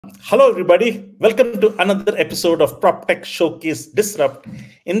Hello, everybody. Welcome to another episode of PropTech Showcase Disrupt.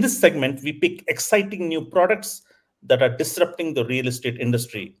 In this segment, we pick exciting new products that are disrupting the real estate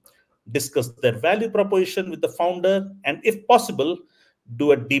industry, discuss their value proposition with the founder, and if possible,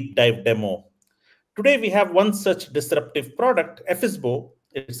 do a deep dive demo. Today, we have one such disruptive product, Efizbo.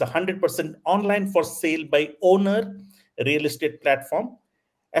 It's a 100% online for sale by owner real estate platform.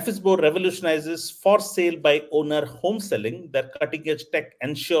 Efizbo revolutionizes for sale by owner home selling. Their cutting edge tech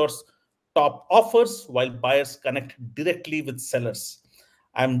ensures top offers while buyers connect directly with sellers.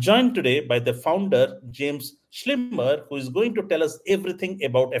 I'm joined today by the founder, James Schlimmer, who is going to tell us everything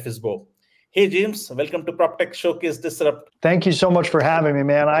about Efizbo. Hey, James, welcome to PropTech Showcase Disrupt. Thank you so much for having me,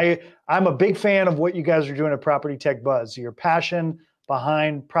 man. I'm a big fan of what you guys are doing at PropTechBuzz. Your passion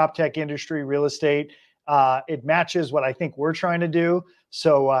behind PropTech industry, real estate, it matches what I think we're trying to do.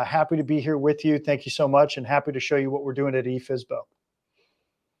 So happy to be here with you. Thank you so much, and happy to show you what we're doing at Efizbo.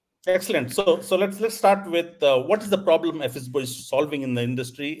 Excellent. So let's start with what is the problem Efizbo is solving in the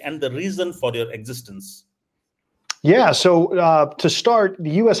industry and the reason for your existence? Yeah, so to start,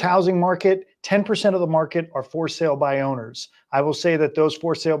 the U.S. housing market, 10% of the market are for sale by owners. I will say that those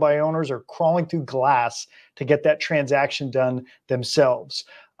for sale by owners are crawling through glass to get that transaction done themselves.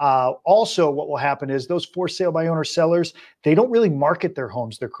 Also, what will happen is those for sale by owner sellers, they don't really market their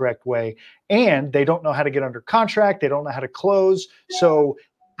homes the correct way, and they don't know how to get under contract. They don't know how to close. So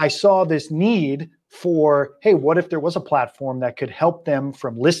I saw this need for, hey, what if there was a platform that could help them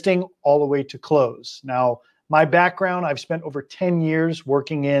from listing all the way to close? Now, my background, I've spent over 10 years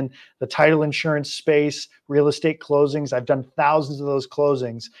working in the title insurance space, real estate closings. I've done thousands of those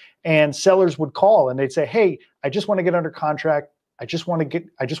closings, and sellers would call and they'd say, hey, I just want to get under contract. I just want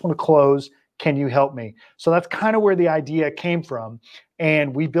to close. Can you help me? So that's kind of where the idea came from.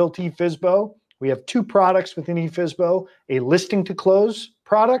 And we built Efizbo. We have two products within Efizbo, a listing to close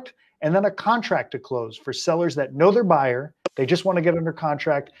product, and then a contract to close for sellers that know their buyer. They just want to get under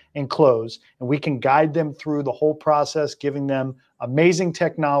contract and close. And we can guide them through the whole process, giving them amazing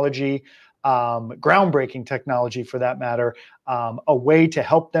technology, groundbreaking technology for that matter, a way to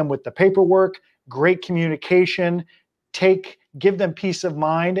help them with the paperwork, great communication, give them peace of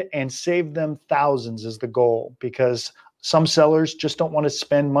mind, and save them thousands is the goal, because some sellers just don't want to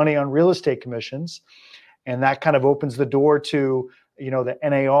spend money on real estate commissions. And that kind of opens the door to, the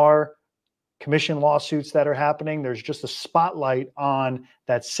NAR commission lawsuits that are happening. There's just a spotlight on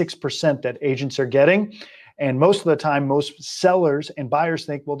that 6% that agents are getting. And most of the time, most sellers and buyers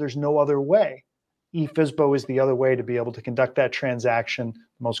think, well, there's no other way. Efizbo is the other way to be able to conduct that transaction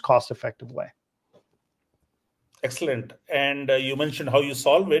the most cost-effective way. Excellent. And you mentioned how you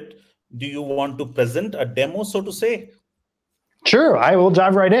solve it. Do you want to present a demo, so to say? Sure, I will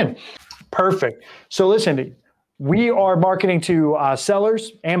dive right in. Perfect. So listen, we are marketing to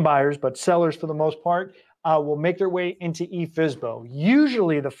sellers and buyers, but sellers for the most part will make their way into Efizbo.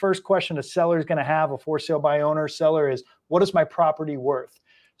 Usually the first question a seller is going to have, a for sale by owner seller, is what is my property worth?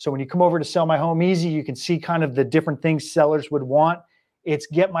 So when you come over to Sell My Home Easy, you can see kind of the different things sellers would want. It's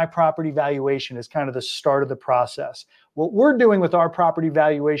get my property valuation is kind of the start of the process. What we're doing with our property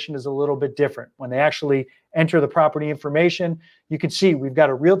valuation is a little bit different. When they actually enter the property information, you can see we've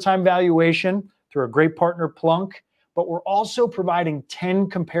got a real-time valuation through a great partner, Plunk, but we're also providing 10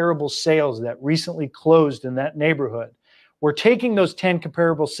 comparable sales that recently closed in that neighborhood. We're taking those 10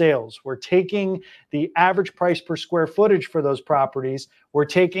 comparable sales. We're taking the average price per square footage for those properties. We're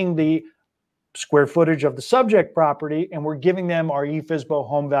taking the square footage of the subject property, and we're giving them our Efizbo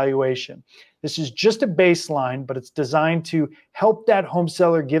home valuation. This is just a baseline, but it's designed to help that home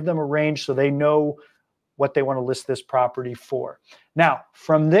seller, give them a range so they know what they want to list this property for. Now,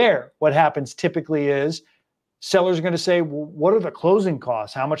 from there, what happens typically is sellers are going to say, well, what are the closing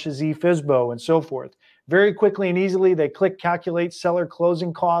costs? How much is Efizbo, and so forth. Very quickly and easily, they click calculate seller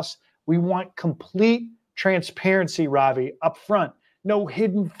closing costs. We want complete transparency, Ravi, up front. No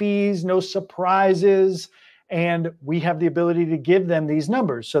hidden fees, no surprises, and we have the ability to give them these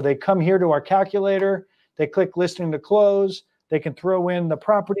numbers. So they come here to our calculator, they click listing to close, they can throw in the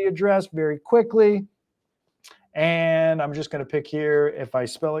property address very quickly, and I'm just going to pick here if I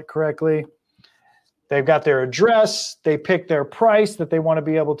spell it correctly. They've got their address, they pick their price that they want to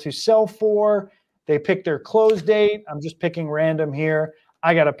be able to sell for, they pick their close date. I'm just picking random here.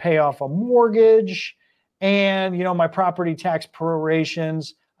 I got to pay off a mortgage, and my property tax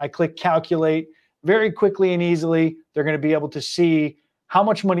prorations. I click calculate. Very quickly and easily, they're going to be able to see how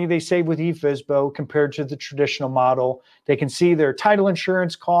much money they save with Efizbo compared to the traditional model. They can see their title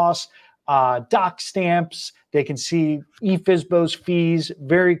insurance costs, doc stamps. They can see Efizbo's fees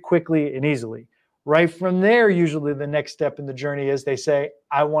very quickly and easily. Right from there, usually the next step in the journey is they say,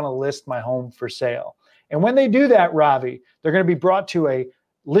 I want to list my home for sale. And when they do that, Ravi, they're going to be brought to a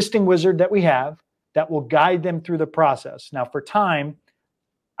listing wizard that we have that will guide them through the process. Now, for time,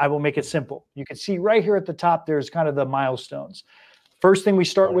 I will make it simple. You can see right here at the top, there's kind of the milestones. First thing we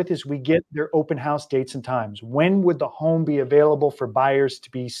start with is we get their open house dates and times. When would the home be available for buyers to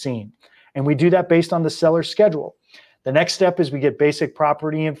be seen? And we do that based on the seller's schedule. The next step is we get basic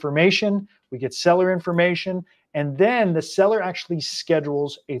property information, we get seller information, and then the seller actually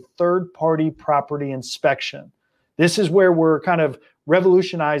schedules a third-party property inspection. This is where we're kind of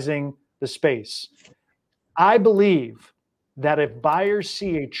revolutionizing the space. I believe that if buyers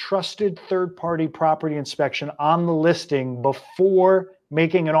see a trusted third-party property inspection on the listing before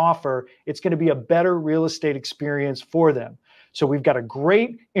making an offer, it's going to be a better real estate experience for them. So we've got a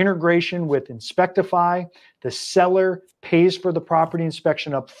great integration with Inspectify. The seller pays for the property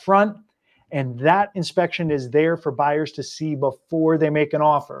inspection up front, and that inspection is there for buyers to see before they make an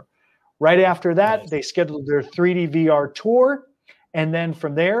offer. Right after that, they schedule their 3D VR tour, and then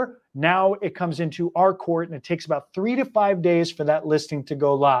from there, now it comes into our court, and it takes about 3 to 5 days for that listing to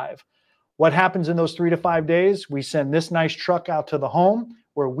go live. What happens in those 3 to 5 days? We send this nice truck out to the home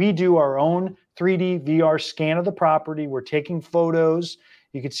where we do our own 3D VR scan of the property. We're taking photos.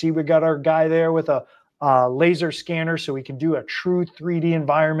 You can see we got our guy there with a laser scanner so we can do a true 3D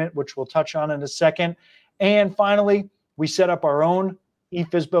environment, which we'll touch on in a second. And finally, we set up our own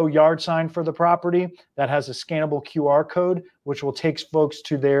Efizbo yard sign for the property that has a scannable QR code, which will take folks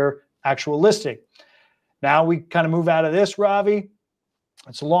to their actual listing. Now we kind of move out of this, Ravi.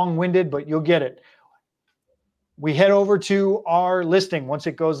 It's long-winded, but you'll get it. We head over to our listing once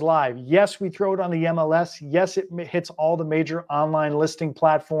it goes live. Yes, we throw it on the MLS. Yes, it hits all the major online listing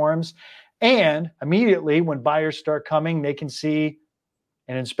platforms. And immediately when buyers start coming, they can see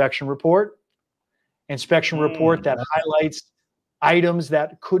an inspection report that highlights items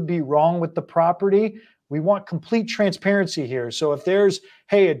that could be wrong with the property. We want complete transparency here. So if there's,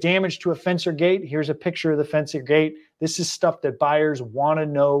 hey, a damage to a fence or gate, here's a picture of the fence or gate. This is stuff that buyers want to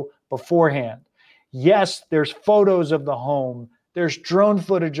know beforehand. Yes, there's photos of the home. There's drone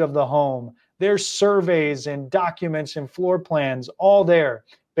footage of the home. There's surveys and documents and floor plans, all there,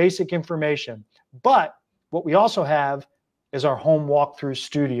 basic information. But what we also have is our home walkthrough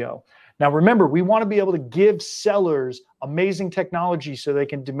studio. Now, remember, we want to be able to give sellers amazing technology so they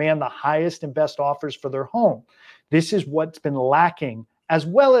can demand the highest and best offers for their home. This is what's been lacking, as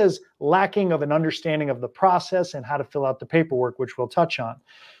well as lacking of an understanding of the process and how to fill out the paperwork, which we'll touch on.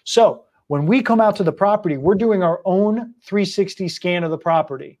 So when we come out to the property, we're doing our own 360 scan of the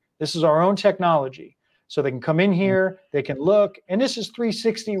property. This is our own technology. So they can come in here, they can look, and this is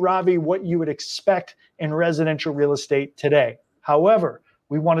 360, Ravi, what you would expect in residential real estate today. However,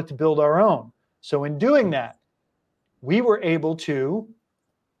 we wanted to build our own. So in doing that, we were able to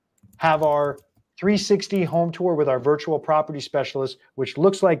have our 360 home tour with our virtual property specialist, which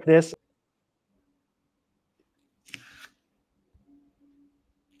looks like this.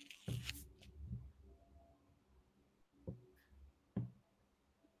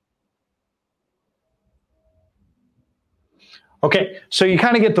 Okay, so you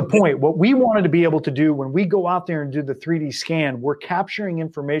kind of get the point. What we wanted to be able to do when we go out there and do the 3D scan, we're capturing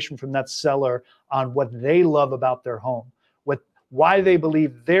information from that seller on what they love about their home, why they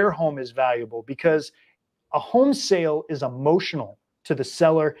believe their home is valuable, because a home sale is emotional to the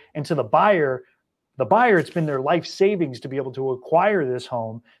seller and to the buyer. The buyer, it's been their life savings to be able to acquire this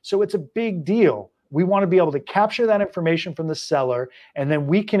home, so it's a big deal. We want to be able to capture that information from the seller, and then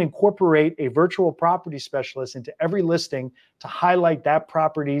we can incorporate a virtual property specialist into every listing to highlight that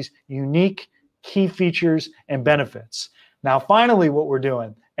property's unique key features and benefits. Now, finally, what we're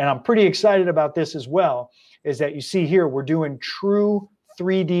doing, and I'm pretty excited about this as well, is that you see here, we're doing true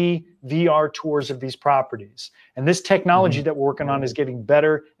 3D VR tours of these properties. And this technology that we're working on is getting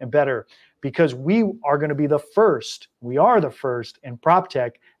better and better because we are going to be the first, we are the first in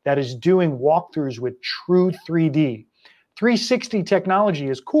PropTech that is doing walkthroughs with true 3D. 360 technology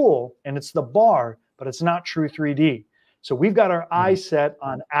is cool and it's the bar, but it's not true 3D. So we've got our eyes set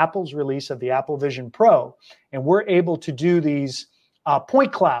on Apple's release of the Apple Vision Pro, and we're able to do these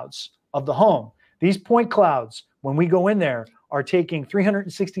point clouds of the home. These point clouds, when we go in there, are taking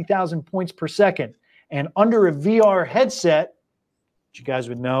 360,000 points per second. And under a VR headset, which you guys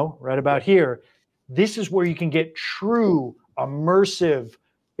would know right about here, this is where you can get true immersive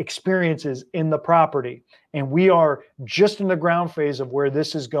experiences in the property. And we are just in the ground phase of where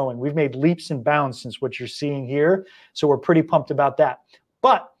this is going. We've made leaps and bounds since what you're seeing here. So we're pretty pumped about that.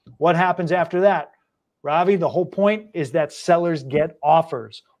 But what happens after that? Ravi, the whole point is that sellers get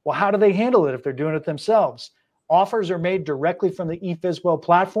offers. Well, how do they handle it if they're doing it themselves? Offers are made directly from the Efizbo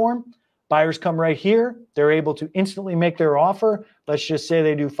platform. Buyers come right here. They're able to instantly make their offer. Let's just say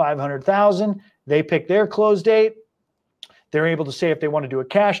they do $500,000. They pick their close date. They're able to say if they want to do a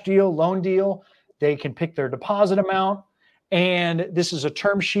cash deal, loan deal, they can pick their deposit amount. And this is a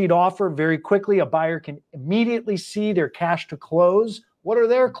term sheet offer. Very quickly, a buyer can immediately see their cash to close. What are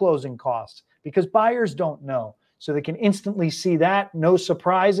their closing costs? Because buyers don't know. So they can instantly see that, no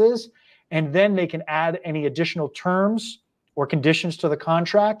surprises. And then they can add any additional terms or conditions to the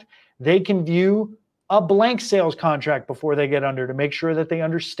contract. They can view a blank sales contract before they get under to make sure that they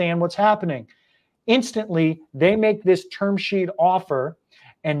understand what's happening. Instantly, they make this term sheet offer,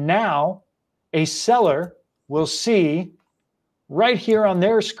 and now a seller will see right here on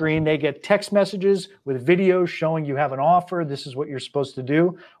their screen, they get text messages with videos showing you have an offer. This is what you're supposed to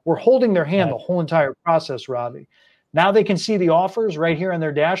do. We're holding their hand the whole entire process, Ravi. Now they can see the offers right here on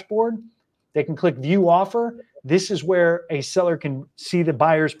their dashboard. They can click view offer. This is where a seller can see the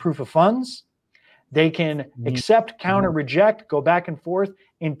buyer's proof of funds. They can accept, counter, reject, go back and forth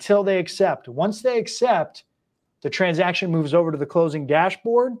until they accept. Once they accept, the transaction moves over to the closing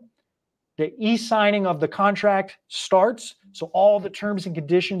dashboard. The e-signing of the contract starts. So all the terms and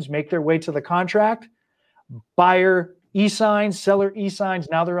conditions make their way to the contract. Buyer e-signs, seller e-signs.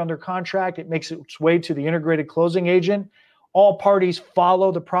 Now they're under contract. It makes its way to the integrated closing agent. All parties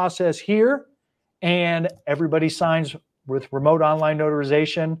follow the process here, and everybody signs with remote online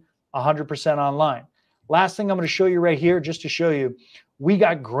notarization, 100% online. Last thing I'm going to show you right here, just to show you, we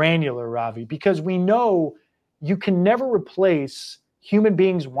got granular, Ravi, because we know you can never replace human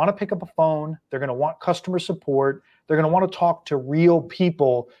beings. Want to pick up a phone. They're going to want customer support. They're going to want to talk to real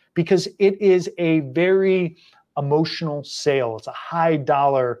people because it is a very emotional sale. It's a high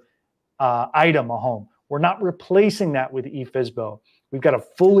dollar item, a home. We're not replacing that with Efizbo. We've got a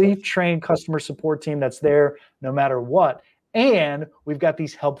fully trained customer support team that's there no matter what. And we've got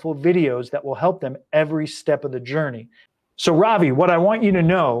these helpful videos that will help them every step of the journey. So Ravi, what I want you to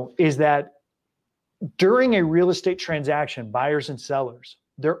know is that during a real estate transaction, buyers and sellers,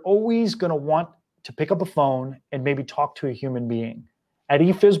 they're always going to want to pick up a phone and maybe talk to a human being. At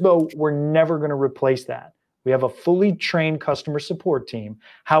Efizbo, we're never going to replace that. We have a fully trained customer support team.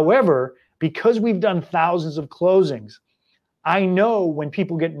 However, because we've done thousands of closings, I know when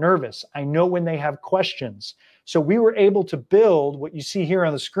people get nervous. I know when they have questions. So we were able to build what you see here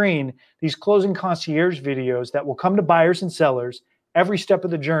on the screen, these closing concierge videos that will come to buyers and sellers every step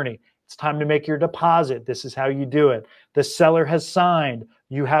of the journey. It's time to make your deposit. This is how you do it. The seller has signed.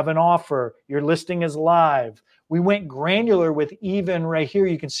 You have an offer. Your listing is live. We went granular with even right here.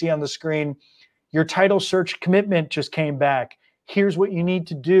 You can see on the screen, your title search commitment just came back. Here's what you need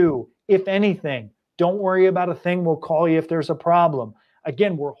to do. If anything, don't worry about a thing. We'll call you if there's a problem.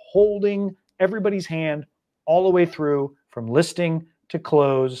 Again, we're holding everybody's hand all the way through from listing to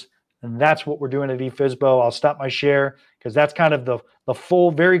close. And that's what we're doing at Efizbo. I'll stop my share because that's kind of the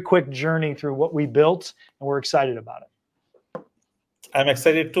full, very quick journey through what we built, and we're excited about it. I'm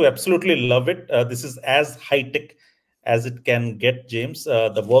excited to absolutely love it. This is as high-tech as it can get, James.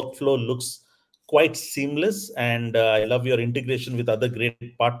 The workflow looks quite seamless, and I love your integration with other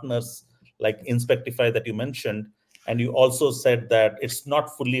great partners like Inspectify that you mentioned. And you also said that it's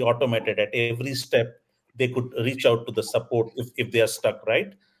not fully automated. At every step, they could reach out to the support if they are stuck,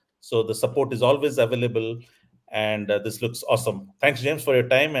 right? So the support is always available, and this looks awesome. Thanks, James, for your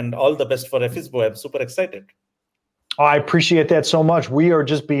time, and all the best for Efizbo. I'm super excited. Oh, I appreciate that so much. We are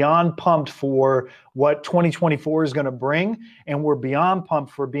just beyond pumped for what 2024 is going to bring, and we're beyond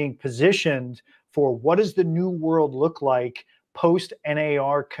pumped for being positioned for what does the new world look like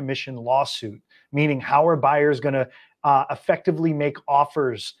post-NAR commission lawsuit, meaning how are buyers going to effectively make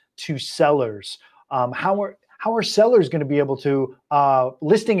offers to sellers? How are sellers going to be able to,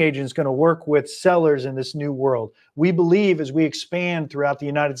 listing agents going to work with sellers in this new world? We believe as we expand throughout the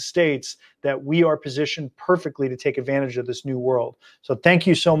United States that we are positioned perfectly to take advantage of this new world. So thank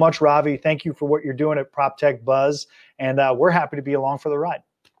you so much, Ravi. Thank you for what you're doing at PropTechBuzz. And we're happy to be along for the ride.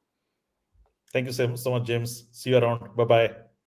 Thank you so much, James. See you around. Bye-bye.